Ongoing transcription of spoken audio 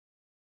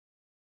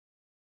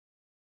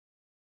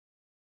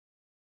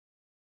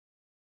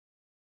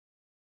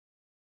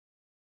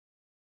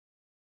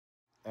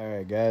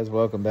Alright guys,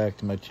 welcome back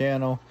to my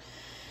channel.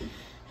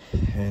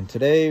 And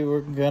today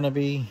we're going to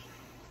be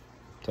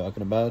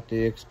talking about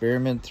the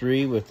Experiment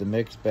 3 with the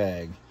mixed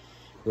bag,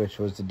 which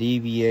was the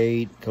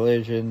DV8,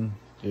 Collision,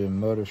 the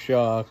Motor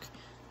Shock,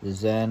 the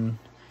Zen,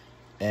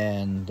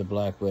 and the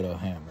Black Widow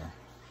hammer.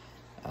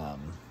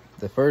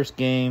 The first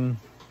game,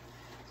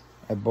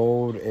 I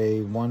bowled a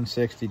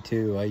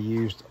 162. I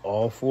used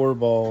all 4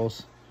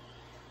 balls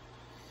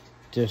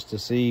just to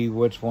see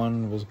which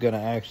one was going to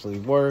actually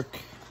work.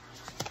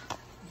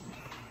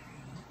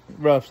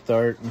 Rough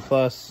start, and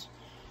plus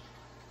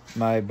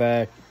my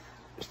back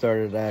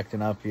started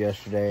acting up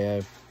yesterday.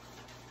 I've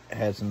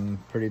had some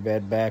pretty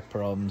bad back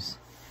problems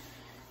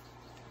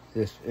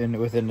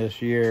within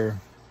this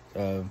year,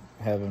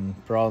 having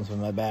problems with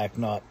my back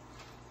not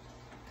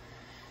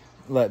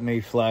letting me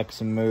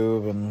flex and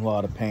move, and a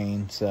lot of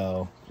pain.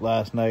 So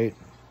last night,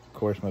 of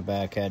course, my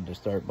back had to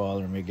start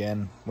bothering me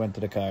again. Went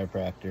to the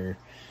chiropractor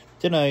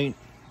tonight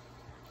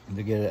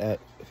to get it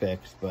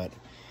fixed, but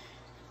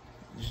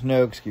there's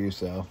no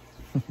excuse though.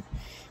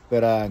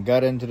 But I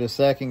got into the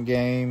second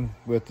game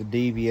with the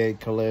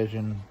DV8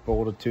 Collision,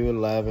 bowled a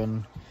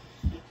 211.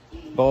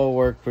 Ball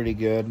worked pretty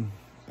good.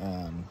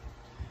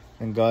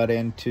 And got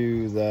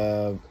into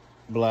the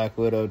Black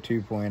Widow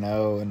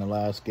 2.0 in the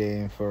last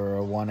game for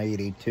a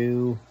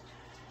 182.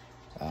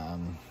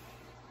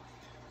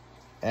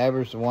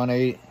 Averaged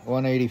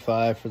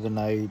 185 for the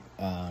night.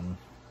 A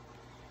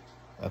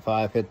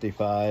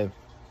 555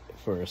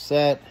 for a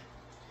set.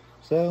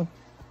 So,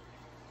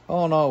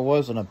 all in all, it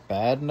wasn't a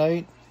bad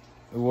night.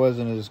 It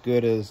wasn't as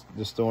good as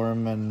the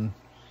Storm and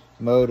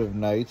Motive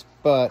nights,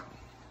 but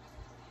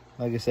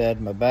like I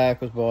said, my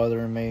back was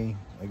bothering me.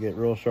 I get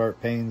real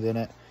sharp pains in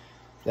it.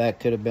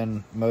 That could have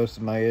been most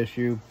of my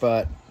issue,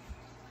 but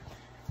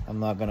I'm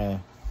not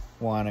gonna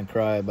whine and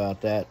cry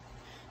about that.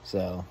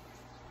 So,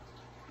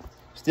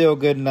 still a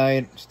good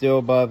night, still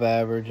above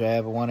average. I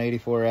have a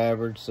 184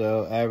 average,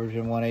 so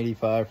averaging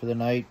 185 for the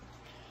night.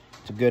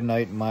 It's a good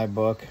night in my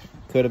book.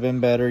 Could have been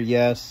better,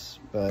 yes,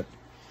 but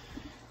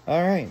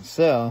alright,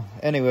 so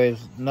anyways,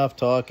 enough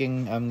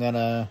talking. I'm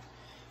gonna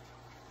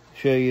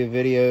show you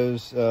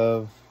videos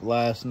of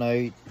last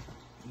night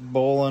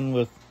bowling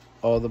with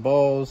all the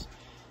balls.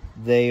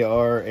 They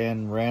are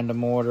in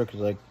random order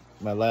because, like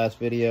my last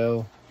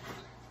video,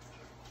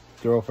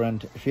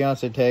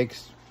 fiance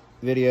takes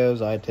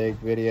videos, I take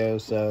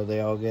videos, so they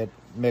all get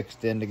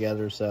mixed in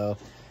together. So,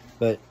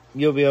 but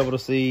you'll be able to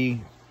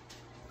see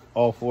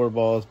all 4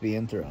 balls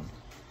being thrown.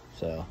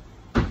 So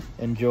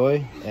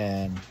enjoy,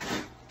 and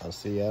I'll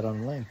see you out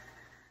on the lane.